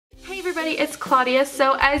everybody, it's Claudia.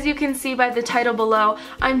 So as you can see by the title below,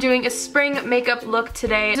 I'm doing a spring makeup look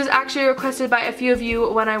today. This was actually requested by a few of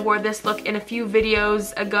you when I wore this look in a few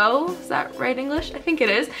videos ago. Is that right, English? I think it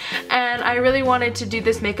is. And I really wanted to do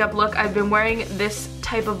this makeup look. I've been wearing this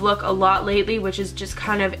type of look a lot lately, which is just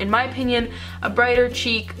kind of, in my opinion, a brighter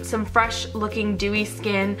cheek, some fresh looking dewy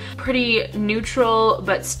skin, pretty neutral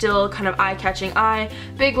but still kind of eye-catching eye,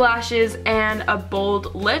 big lashes, and a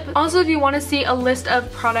bold lip. Also, if you want to see a list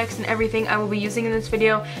of products and everything I will be using in this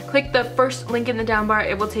video, click the first link in the down bar.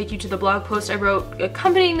 It will take you to the blog post I wrote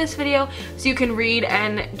accompanying this video, so you can read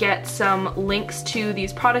and get some links to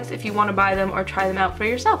these products if you want to buy them or try them out for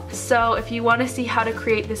yourself. So if you want to see how to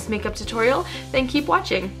create this makeup tutorial, then keep watching.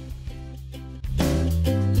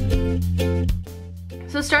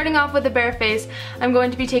 So starting off with a bare face, I'm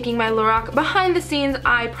going to be taking my Lorac Behind the Scenes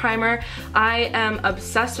Eye Primer. I am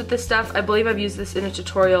obsessed with this stuff. I believe I've used this in a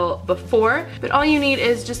tutorial before, but all you need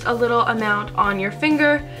is just a little amount on your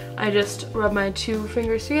finger. I just rub my two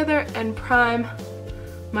fingers together and prime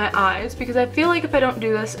my eyes, because I feel like if I don't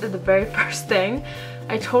do this as the very first thing,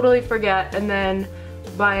 I totally forget, and then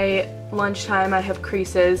by lunchtime I have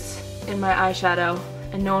creases in my eyeshadow,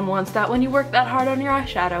 and no one wants that when you work that hard on your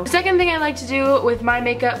eyeshadow. The second thing I like to do with my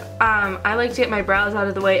makeup, I like to get my brows out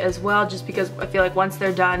of the way as well, just because I feel like once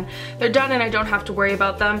they're done and I don't have to worry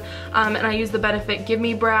about them. And I use the Benefit Give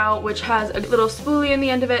Me Brow, which has a little spoolie in the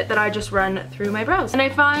end of it that I just run through my brows. And I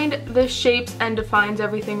find this shapes and defines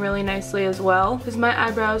everything really nicely as well, because my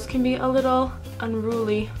eyebrows can be a little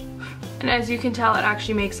unruly. And as you can tell, it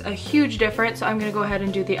actually makes a huge difference, so I'm going to go ahead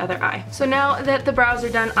and do the other eye. So now that the brows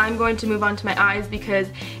are done, I'm going to move on to my eyes, because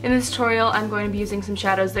in this tutorial I'm going to be using some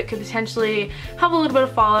shadows that could potentially have a little bit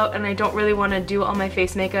of fallout, and I don't really want to do all my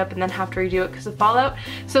face makeup and then have to redo it because of fallout.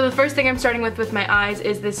 So the first thing I'm starting with my eyes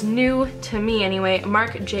is this new, to me anyway,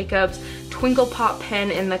 Marc Jacobs Twinkle Pop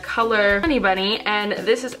pen in the color Honey Bunny, and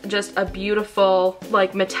this is just a beautiful,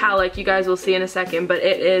 like, metallic. You guys will see in a second, but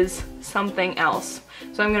it is something else.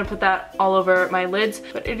 So I'm gonna put that all over my lids,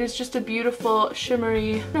 but it is just a beautiful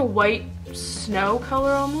shimmery white snow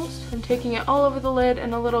color almost. I'm taking it all over the lid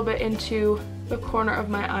and a little bit into the corner of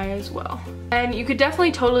my eye as well. And you could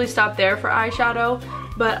definitely totally stop there for eyeshadow,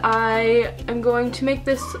 but I am going to make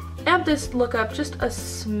this, amp this look up just a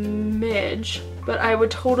smidge, but I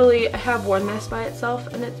would totally, I have worn this by itself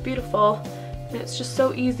and it's beautiful and it's just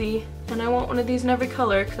so easy, and I want one of these in every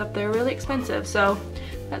color except they're really expensive, so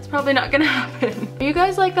that's probably not gonna happen. Are you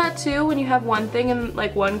guys like that too, when you have one thing in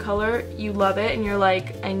like one color, you love it and you're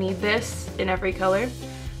like, I need this in every color?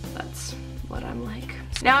 That's what I'm like.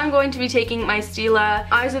 Now I'm going to be taking my Stila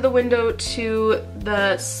Eyes Are the Window to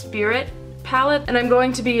the Spirit palette, and I'm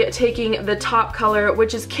going to be taking the top color,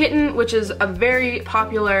 which is Kitten, which is a very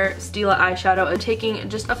popular Stila eyeshadow, and taking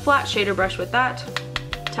just a flat shader brush with that,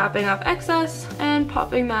 tapping off excess and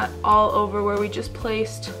popping that all over where we just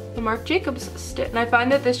placed the Marc Jacobs stick. And I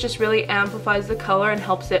find that this just really amplifies the color and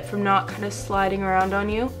helps it from not kind of sliding around on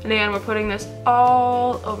you. And again, we're putting this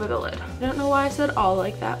all over the lid. I don't know why I said all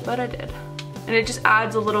like that, but I did. And it just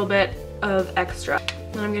adds a little bit of extra.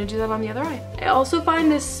 And I'm gonna do that on the other eye. I also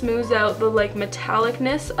find this smooths out the like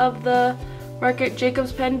metallicness of the Marc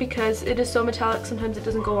Jacobs pen, because it is so metallic sometimes it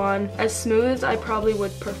doesn't go on as smooth as I probably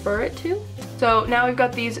would prefer it to. So now we've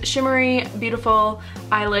got these shimmery, beautiful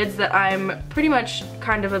eyelids that I'm pretty much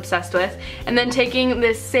kind of obsessed with. And then taking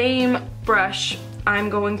this same brush,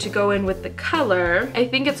 I'm going to go in with the color. I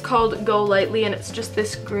think it's called Go Lightly, and it's just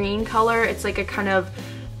this green color. It's like a kind of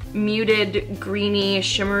muted, greeny,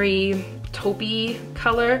 shimmery, taupey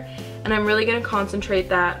color. And I'm really gonna concentrate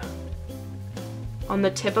that on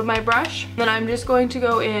the tip of my brush. Then I'm just going to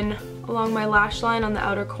go in along my lash line on the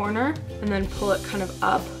outer corner and then pull it kind of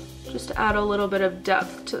up, just to add a little bit of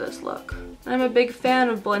depth to this look. And I'm a big fan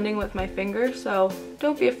of blending with my finger, so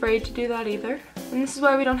don't be afraid to do that either. And this is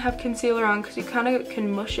why we don't have concealer on, because you kind of can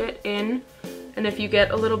mush it in, and if you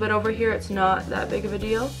get a little bit over here, it's not that big of a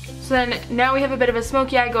deal. So then now we have a bit of a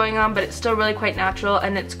smoky eye going on, but it's still really quite natural,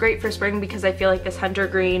 and it's great for spring because I feel like this hunter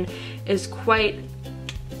green is quite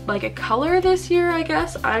like a color this year, I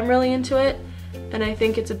guess. I'm really into it, and I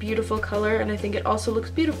think it's a beautiful color, and I think it also looks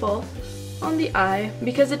beautiful on the eye.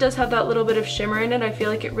 Because it does have that little bit of shimmer in it, I feel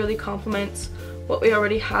like it really complements what we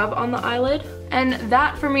already have on the eyelid. And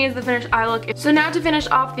that for me is the finished eye look. So now to finish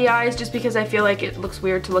off the eyes, just because I feel like it looks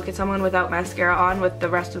weird to look at someone without mascara on with the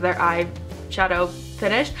rest of their eye shadow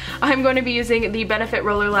finished, I'm going to be using the Benefit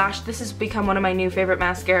Roller Lash. This has become one of my new favorite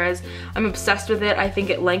mascaras. I'm obsessed with it. I think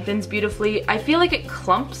it lengthens beautifully. I feel like it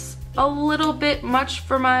clumps a little bit much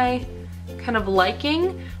for my kind of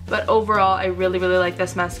liking, but overall I really like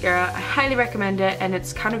this mascara. I highly recommend it, and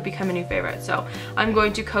it's kind of become a new favorite. So I'm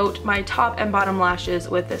going to coat my top and bottom lashes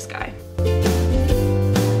with this guy.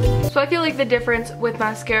 So I feel like the difference with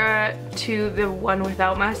mascara to the one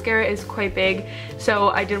without mascara is quite big. So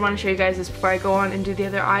I did want to show you guys this before I go on and do the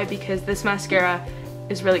other eye, because this mascara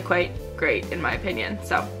is really quite great in my opinion.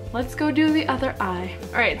 So let's go do the other eye.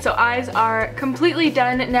 Alright, so eyes are completely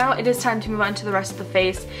done. Now it is time to move on to the rest of the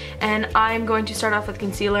face, and I'm going to start off with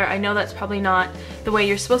concealer. I know that's probably not the way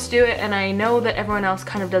you're supposed to do it, and I know that everyone else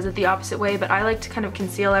kind of does it the opposite way, but I like to kind of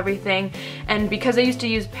conceal everything. And because I used to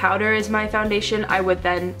use powder as my foundation, I would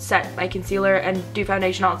then set my concealer and do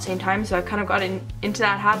foundation all at the same time, so I've kind of gotten into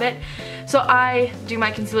that habit. So I do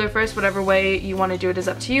my concealer first. Whatever way you want to do it is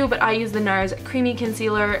up to you, but I use the NARS Creamy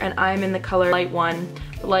Concealer, and I'm in the color Light 1.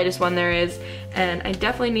 The lightest one there is, and I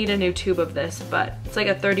definitely need a new tube of this, but it's like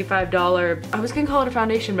a $35, I was gonna call it a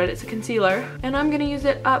foundation, but it's a concealer, and I'm gonna use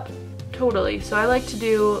it up totally. So I like to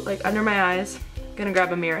do like under my eyes. I'm gonna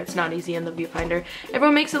grab a mirror. It's not easy in the viewfinder.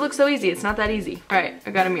 Everyone makes it look so easy. It's not that easy. All right,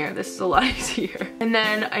 I got a mirror. This is a lot easier. And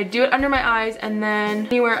then I do it under my eyes, and then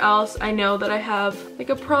anywhere else I know that I have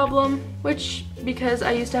like a problem, which because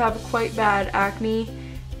I used to have quite bad acne,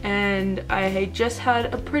 and I just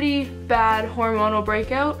had a pretty bad hormonal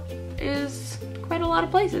breakout, is quite a lot of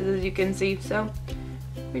places, as you can see. So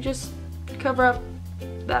we just cover up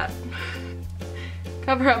that.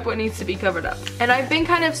 Cover up what needs to be covered up. And I've been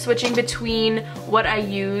kind of switching between what I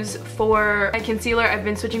use for my concealer. I've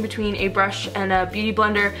been switching between a brush and a beauty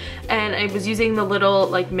blender, and I was using the little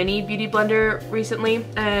like mini beauty blender recently,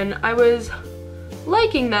 and I was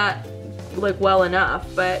liking that like well enough,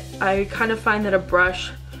 but I kind of find that a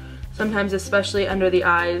brush sometimes, especially under the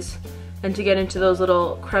eyes and to get into those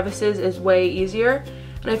little crevices, is way easier.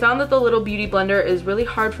 And I found that the little beauty blender is really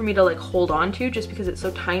hard for me to like hold on to just because it's so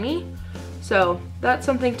tiny. So that's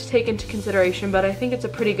something to take into consideration, but I think it's a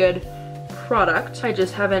pretty good product. I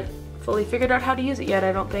just haven't fully figured out how to use it yet,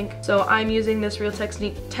 I don't think. So I'm using this Real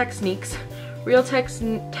Techniques,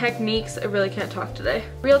 I really can't talk today.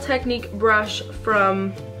 Real Technique brush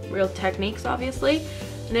from Real Techniques, obviously.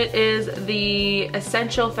 And it is the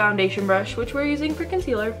Essential Foundation brush, which we're using for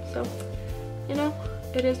concealer. So, you know,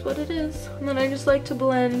 it is what it is. And then I just like to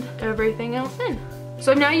blend everything else in.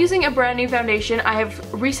 So I'm now using a brand new foundation. I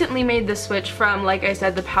have recently made the switch from, like I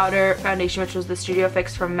said, the powder foundation, which was the Studio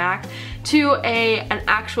Fix from MAC, to an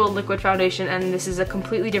actual liquid foundation, and this is a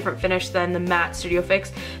completely different finish than the matte Studio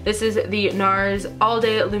Fix. This is the NARS All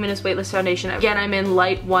Day Luminous Weightless Foundation. Again, I'm in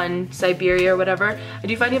Light 1 Siberia or whatever. I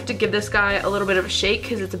do find you have to give this guy a little bit of a shake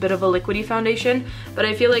because it's a bit of a liquidy foundation, but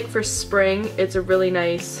I feel like for spring, it's a really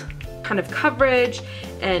nice kind of coverage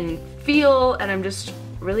and feel, and I'm just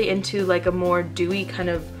really into like a more dewy kind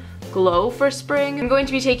of glow for spring. I'm going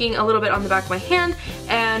to be taking a little bit on the back of my hand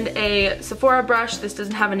and a Sephora brush. This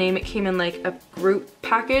doesn't have a name, it came in like a group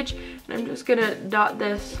package, and I'm just gonna dot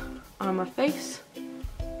this on my face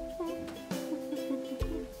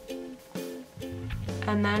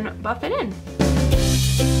and then buff it in.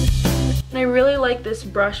 And I really like this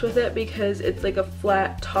brush with it because it's like a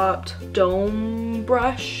flat topped dome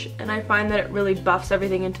brush, and I find that it really buffs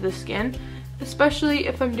everything into the skin. Especially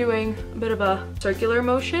if I'm doing a bit of a circular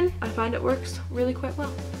motion, I find it works really quite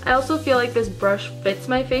well. I also feel like this brush fits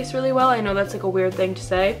my face really well. I know that's like a weird thing to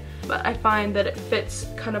say, but I find that it fits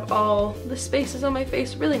kind of all the spaces on my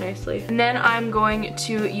face really nicely. And then I'm going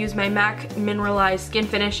to use my MAC Mineralized Skin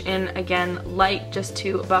Finish in, again, light, just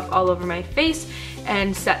to buff all over my face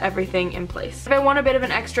and set everything in place. If I want a bit of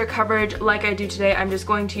an extra coverage like I do today, I'm just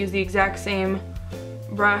going to use the exact same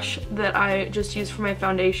brush that I just used for my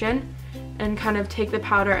foundation and kind of take the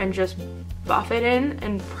powder and just buff it in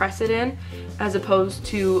and press it in as opposed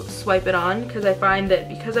to swipe it on, because I find that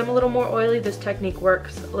because I'm a little more oily, this technique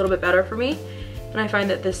works a little bit better for me, and I find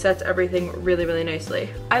that this sets everything really nicely.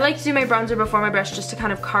 I like to do my bronzer before my brush just to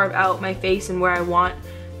kind of carve out my face and where I want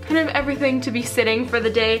kind of everything to be sitting for the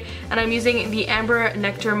day, and I'm using the Amber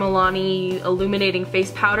Nectar Milani Illuminating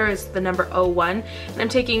Face Powder. It's the number 01, and I'm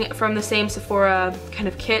taking from the same Sephora kind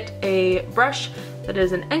of kit a brush that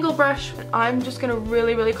is an angle brush, and I'm just gonna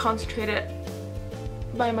really concentrate it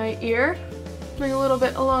by my ear. Bring a little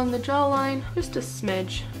bit along the jawline, just a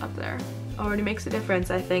smidge up there. Already makes a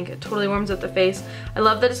difference, I think. It totally warms up the face. I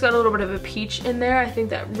love that it's got a little bit of a peach in there. I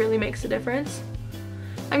think that really makes a difference.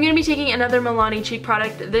 I'm going to be taking another Milani cheek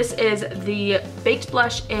product. This is the Baked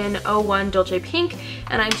Blush in 01 Dolce Pink,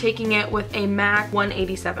 and I'm taking it with a MAC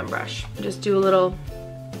 187 brush. Just do a little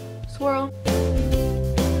swirl.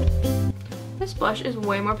 This this blush is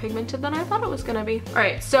way more pigmented than I thought it was gonna be.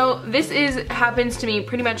 Alright, so this happens to me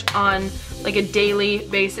pretty much on like a daily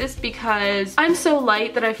basis because I'm so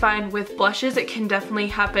light that I find with blushes it can definitely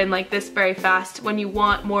happen like this very fast when you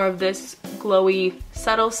want more of this glowy,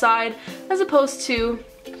 subtle side as opposed to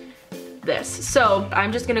this. So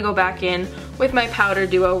I'm just gonna go back in with my powder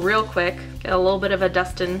duo real quick, get a little bit of a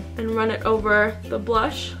dustin and run it over the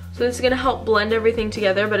blush. So this is gonna help blend everything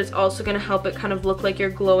together, but it's also gonna help it kind of look like you're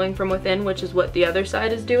glowing from within, which is what the other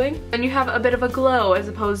side is doing. And you have a bit of a glow as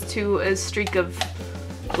opposed to a streak of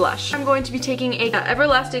blush. I'm going to be taking a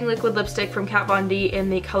Everlasting liquid lipstick from Kat Von D in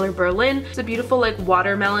the color Berlin. It's a beautiful like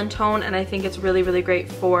watermelon tone, and I think it's really, really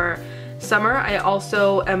great for summer. I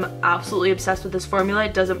also am absolutely obsessed with this formula.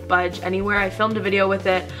 It doesn't budge anywhere. I filmed a video with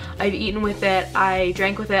it, I've eaten with it, I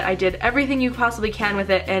drank with it, I did everything you possibly can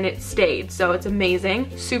with it, and it stayed. So it's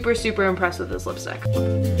amazing. Super, super impressed with this lipstick.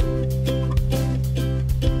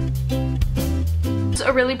 It's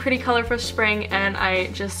a really pretty color for spring and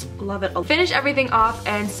I just love it. I'll finish everything off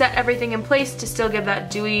and set everything in place to still give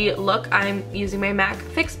that dewy look. I'm using my MAC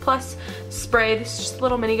Fix Plus spray. This is just a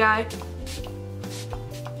little mini guy.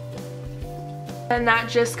 And that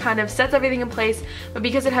just kind of sets everything in place, but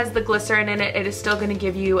because it has the glycerin in it, it is still going to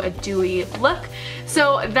give you a dewy look.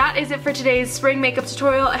 So that is it for today's spring makeup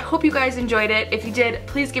tutorial. I hope you guys enjoyed it. If you did,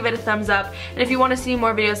 please give it a thumbs up. And if you want to see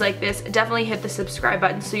more videos like this, definitely hit the subscribe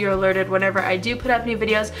button so you're alerted whenever I do put up new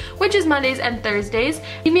videos, which is Mondays and Thursdays.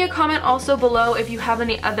 Leave me a comment also below if you have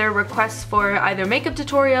any other requests for either makeup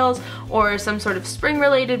tutorials or some sort of spring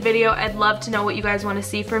related video. I'd love to know what you guys want to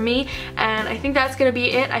see from me. And I think that's going to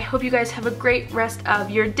be it. I hope you guys have a great rest of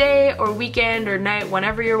your day or weekend or night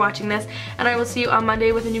whenever you're watching this, and I will see you on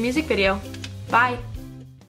Monday with a new music video. Bye!